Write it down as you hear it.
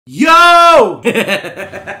Yo!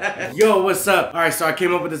 Yo, what's up? Alright, so I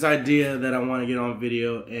came up with this idea that I want to get on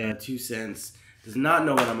video, and 2 Cents does not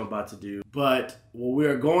know what I'm about to do. But what we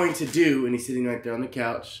are going to do, and he's sitting right there on the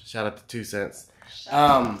couch, shout out to 2 Cents.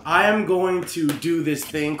 I am going to do this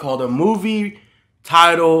thing called a movie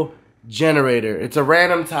title generator. It's a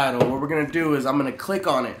random title. What we're going to do is I'm going to click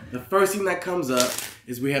on it. The first thing that comes up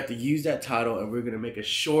is we have to use that title, and we're going to make a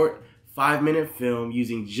short 5-minute film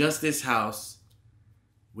using just this house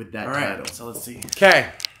with that title. So let's see. Okay,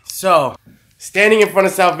 so standing in front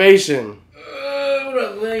of salvation.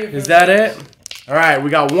 Is that it? All right, we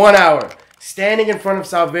got 1 hour. Standing in front of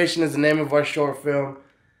salvation is the name of our short film.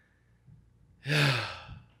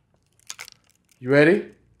 You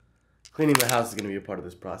ready? Cleaning the house is going to be a part of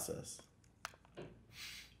this process.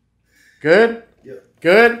 Good? Yep.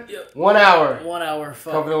 Good? Yep. 1 hour. 1 hour.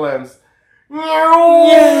 Fuck. Cover the lens.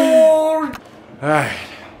 Yeah. All right.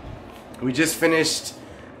 We just finished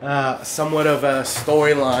somewhat of a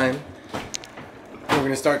storyline. We're going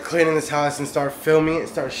to start cleaning this house and start filming it,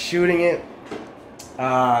 start shooting it.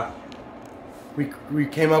 We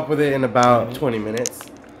came up with it in about 20 minutes.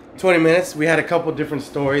 20 minutes. We had a couple different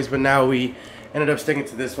stories, but now we ended up sticking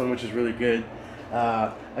to this one, which is really good.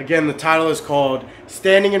 Again, the title is called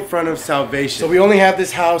Standing in Front of Salvation. So we only have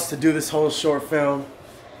this house to do this whole short film.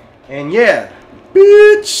 And yeah,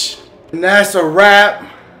 bitch! And that's a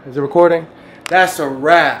wrap. Is it recording? That's a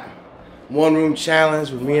wrap. 1 room challenge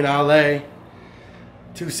with me and Ale.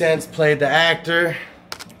 2 Cents played the actor.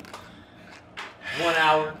 1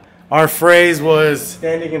 hour. Our phrase was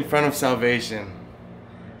standing in front of salvation.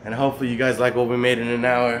 And hopefully you guys like what we made in an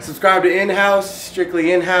hour. Subscribe to inHouse, strictly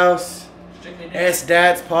inHouse.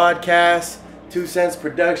 S-Dats Podcast, 2 Cents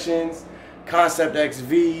Productions, Concept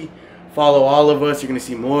XV. Follow all of us. You're going to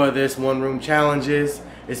see more of this 1 room challenges.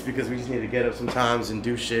 It's because we just need to get up sometimes and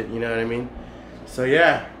do shit, you know what I mean? So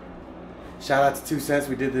yeah, shout out to 2 Cents.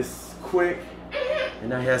 We did this quick, and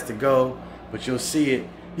now he has to go, but you'll see it.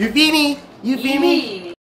 You feel me? You feel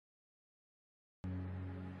me?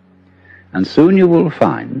 And soon you will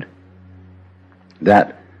find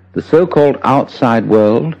that the so-called outside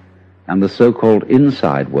world and the so-called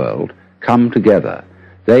inside world come together.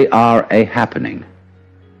 They are a happening.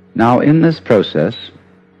 Now in this process,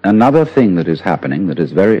 another thing that is happening that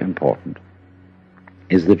is very important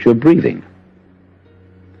is that you're breathing.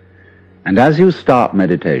 And as you start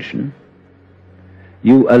meditation,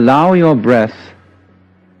 you allow your breath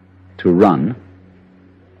to run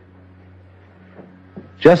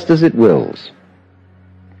just as it wills.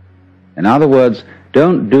 In other words,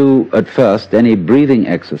 don't do at first any breathing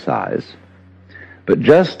exercise, but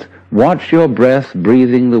just watch your breath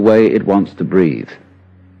breathing the way it wants to breathe.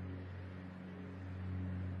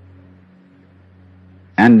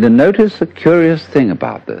 And notice a curious thing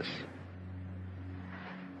about this.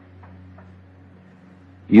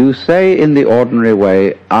 You say in the ordinary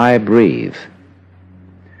way, I breathe,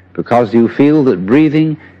 because you feel that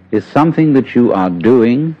breathing is something that you are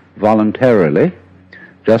doing voluntarily,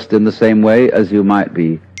 just in the same way as you might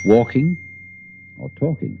be walking or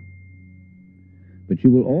talking. But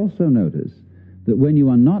you will also notice that when you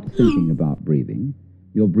are not thinking about breathing,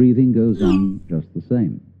 your breathing goes on just the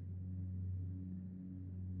same.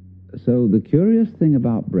 So the curious thing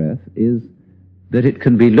about breath is that it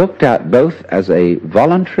can be looked at both as a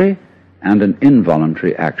voluntary and an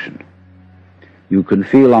involuntary action. You can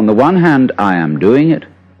feel on the one hand, I am doing it,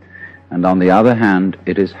 and on the other hand,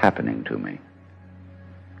 it is happening to me.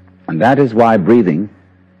 And that is why breathing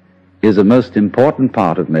is a most important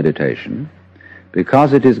part of meditation,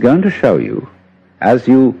 because it is going to show you, as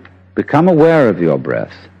you become aware of your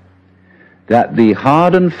breath, that the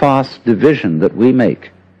hard and fast division that we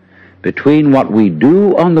make between what we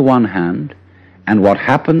do on the one hand and what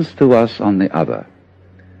happens to us on the other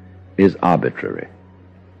is arbitrary.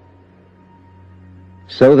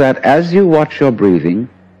 So that as you watch your breathing,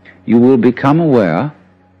 you will become aware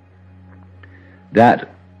that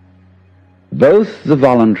both the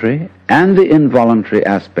voluntary and the involuntary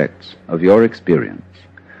aspects of your experience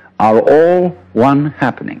are all one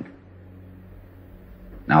happening.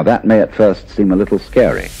 Now that may at first seem a little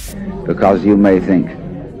scary, because you may think,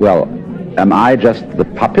 well, am I just the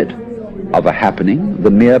puppet of a happening, the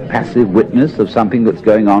mere passive witness of something that's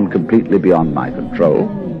going on completely beyond my control?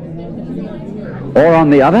 Or on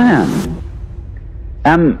the other hand,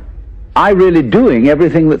 am I really doing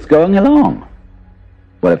everything that's going along?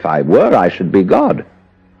 Well, if I were, I should be God.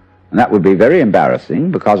 And that would be very embarrassing,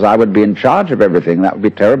 because I would be in charge of everything. That would be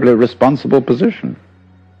a terribly responsible position.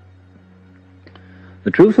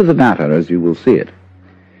 The truth of the matter, as you will see it,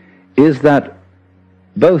 is that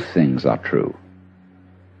both things are true.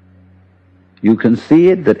 You can see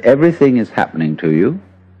it that everything is happening to you,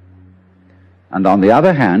 and on the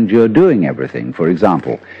other hand, you're doing everything. For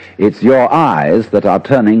example, it's your eyes that are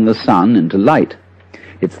turning the sun into light.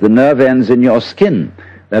 It's the nerve ends in your skin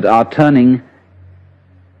that are turning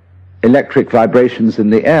electric vibrations in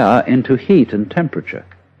the air into heat and temperature.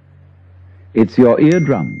 It's your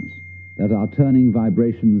eardrums that are turning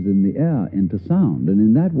vibrations in the air into sound, and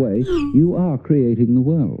in that way, you are creating the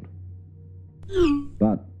world.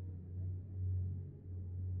 But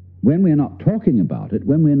when we're not talking about it,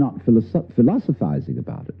 when we're not philosophizing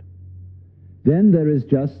about it, then there is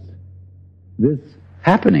just this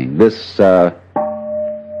happening, this, and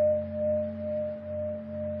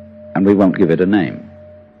we won't give it a name.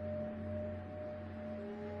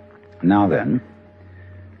 Now then,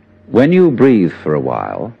 when you breathe for a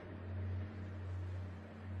while,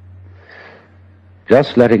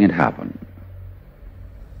 just letting it happen,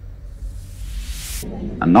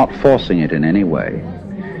 and not forcing it in any way,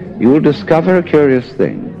 you will discover a curious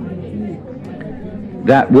thing,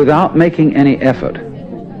 that without making any effort,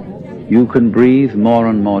 you can breathe more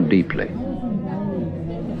and more deeply.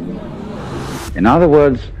 In other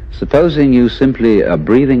words, supposing you simply are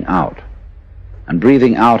breathing out, and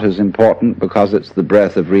breathing out is important because it's the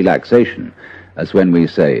breath of relaxation, as when we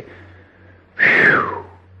say, phew,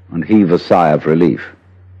 and heave a sigh of relief.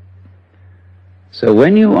 So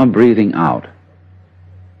when you are breathing out,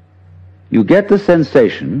 you get the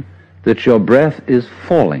sensation that your breath is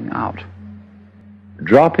falling out,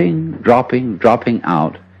 dropping, dropping, dropping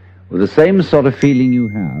out, with the same sort of feeling you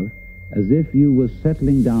have as if you were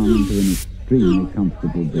settling down into an extremely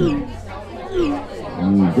comfortable bed.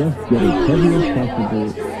 And you just get as heavy as possible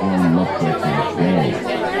and let yourself go.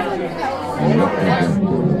 And let yourself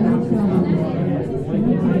go.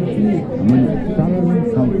 And when it's thoroughly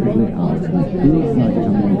comfortably out, it feels like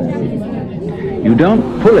coming back in. You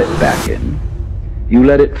don't pull it back in, you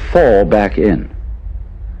let it fall back in,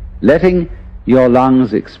 letting your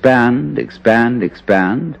lungs expand, expand,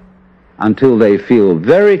 expand, until they feel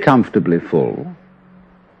very comfortably full,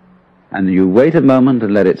 and you wait a moment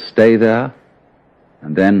and let it stay there,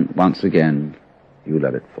 and then, once again, you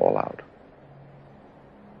let it fall out.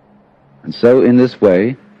 And so, in this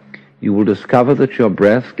way, you will discover that your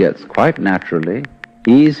breath gets quite naturally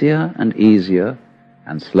easier and easier,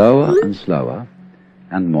 and slower and slower,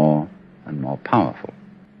 and more powerful.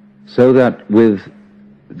 So that with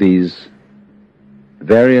these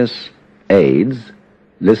various aids,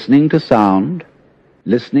 listening to sound,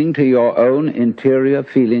 listening to your own interior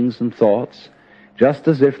feelings and thoughts, just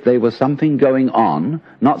as if they were something going on,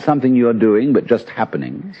 not something you're doing, but just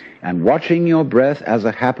happenings, and watching your breath as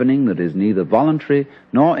a happening that is neither voluntary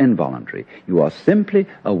nor involuntary. You are simply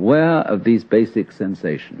aware of these basic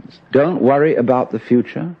sensations. Don't worry about the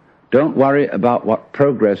future. Don't worry about what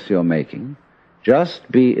progress you're making. Just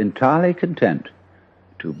be entirely content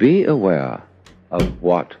to be aware of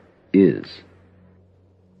what is.